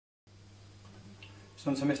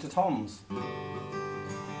This one's for Mr. Tom's.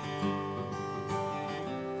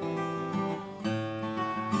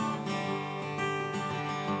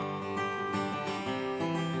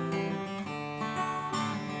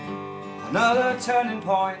 Another turning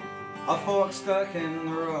point, a fork stuck in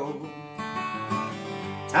the road.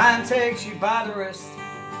 Time takes you by the wrist,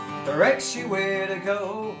 directs you where to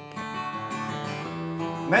go.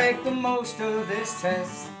 Make the most of this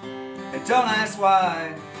test, and don't ask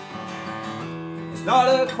why. It's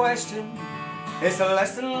not a question, it's a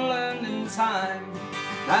lesson learned in time.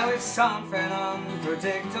 Now it's something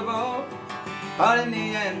unpredictable, but in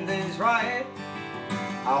the end is right.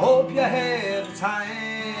 I hope you had the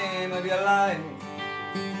time of your life.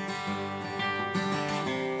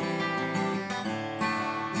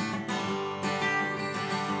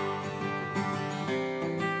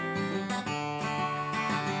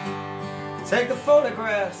 Take the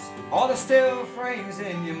photographs, all the still frames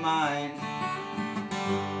in your mind,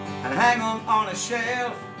 and hang them on a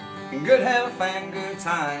shelf in good health and good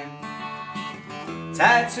time.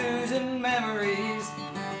 Tattoos and memories,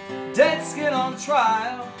 dead skin on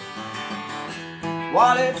trial.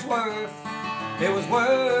 What it's worth, it was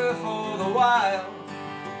worth all the while.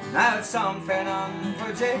 Now it's something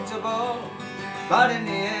unpredictable, but in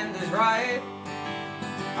the end is right.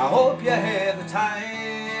 I hope you have the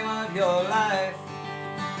time of your life.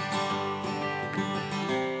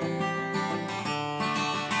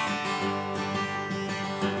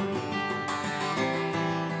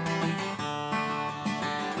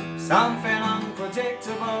 Something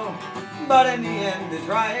unpredictable, but in the end is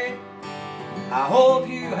right. I hope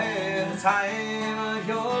you have the time of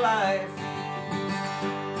your life.